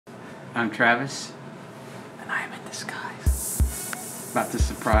I'm Travis, and I am in disguise. About to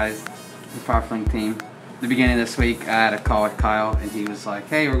surprise the Far-Flung team. At the beginning of this week, I had a call with Kyle, and he was like,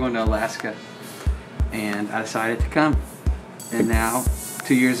 hey, we're going to Alaska. And I decided to come. And now,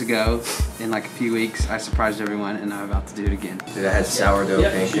 2 years ago, in like a few weeks, I surprised everyone, and I'm about to do it again. Dude, I had sourdough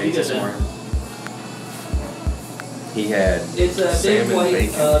pancakes this morning. He had salmon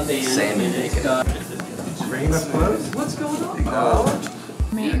bacon. Salmon bacon. What's going on?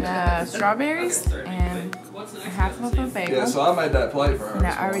 Made strawberries and half of a bagel. Yeah, so I made that plate for her. And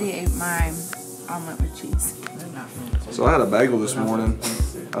I already ate my omelet with cheese. So I had a bagel this morning.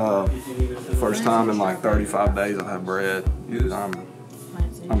 First time in like 35 days I've had bread.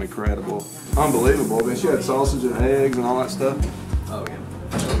 I'm incredible. Unbelievable. Then she had sausage and eggs and all that stuff. Oh yeah.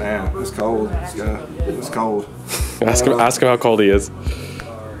 Oh, man, it's cold. It's cold. Ask him how cold he is.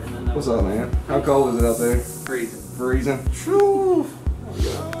 What's up, man? How cold is it out there? Freezing. Freezing? Whew. Oh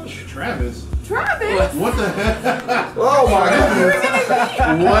my gosh. Travis? Travis? What the heck? Oh my goodness.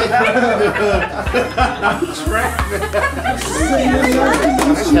 What? Travis.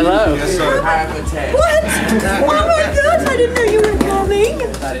 Hello. Yes, sir. What? Oh my gosh, I didn't know you were coming.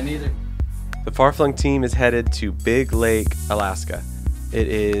 I didn't either. The Far-Flung team is headed to Big Lake, Alaska. It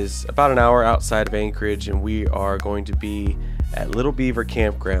is about an hour outside of Anchorage, and we are going to be at Little Beaver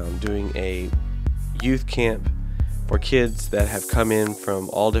Campground doing a youth camp for kids that have come in from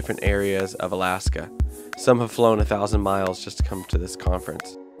all different areas of Alaska. Some have flown 1,000 miles just to come to this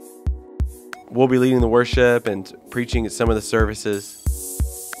conference. We'll be leading the worship and preaching at some of the services.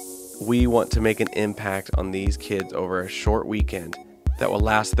 We want to make an impact on these kids over a short weekend that will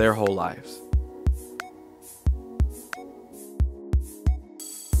last their whole lives.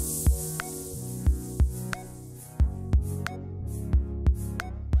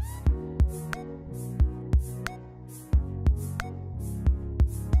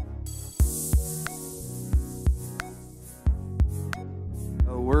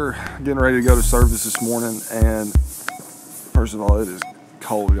 We're getting ready to go to service this morning, and first of all, it is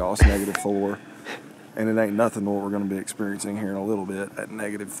cold, y'all. It's -4, and it ain't nothing what we're going to be experiencing here in a little bit at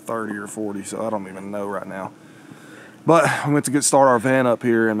 -30 or 40, so I don't even know right now. But we went to start our van up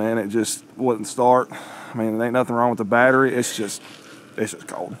here, and man, it just wouldn't start. I mean, it ain't nothing wrong with the battery. It's just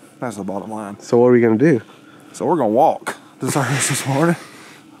cold. That's the bottom line. So what are we going to do? So we're going to walk to service this morning.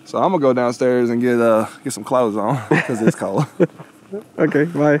 So I'm going to go downstairs and get some clothes on because it's cold. Okay,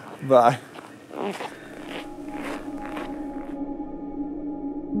 bye. Bye.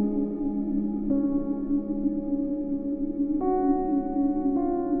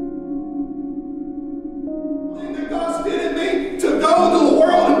 God's did in me to go into the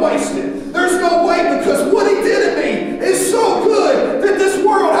world and waste it. There's no way, because what he did in me is so good that this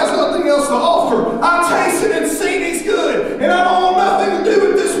world has nothing else to offer. I've tasted and seen he's good, and I don't want nothing to do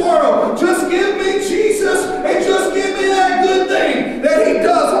with this world. Just give me Jesus and just give me that good thing that he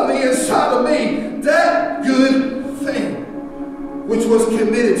does on the inside of me. That good thing which was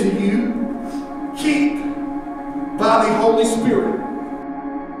committed to you, keep by the Holy Spirit.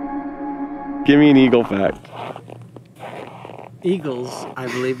 Give me an eagle fact. Eagles, I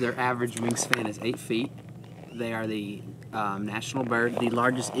believe their average wingspan is 8 feet. They are the national bird. The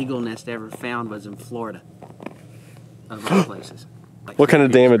largest eagle nest ever found was in Florida, of all places. Like, What kind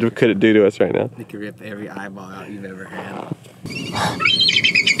of damage could it do to us right now? it could rip every eyeball out you've ever had.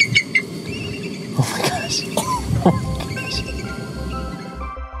 Oh my gosh.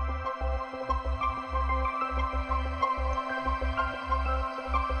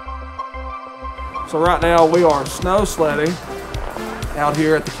 So right now we are snow sledding out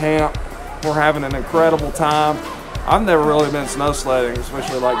here at the camp. We're having an incredible time. I've never really been snow sledding,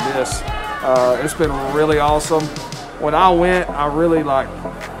 especially like this. It's been really awesome. When I went, I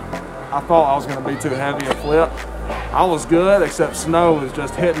thought I was gonna be too heavy a flip. I was good, except snow was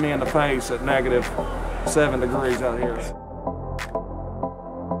just hitting me in the face at -7 degrees out here.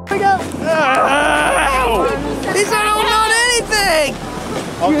 He said I don't know anything!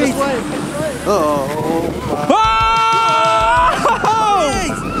 Oh, this way.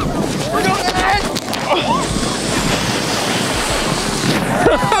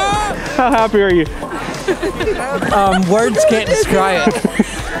 How happy are you? Words can't describe it.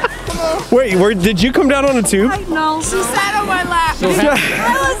 Wait, did you come down on a tube? No, she sat on my lap. I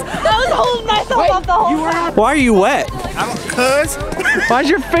was holding myself up the whole time. Why are you wet? Cuz? Why's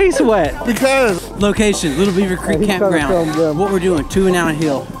your face wet? Because. Location, Little Beaver Creek Campground. What we're doing, 2 down a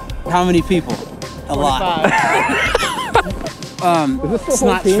hill. How many people? A lot.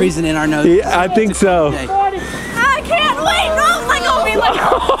 Snot's freezing in our nose. Yeah, I think so. I can't wait. No, let go of me. Let go.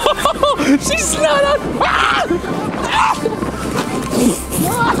 She's not up.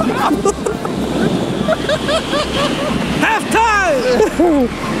 Half time!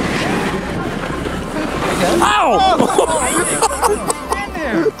 Ow!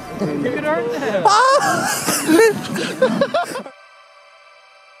 You could hurt them.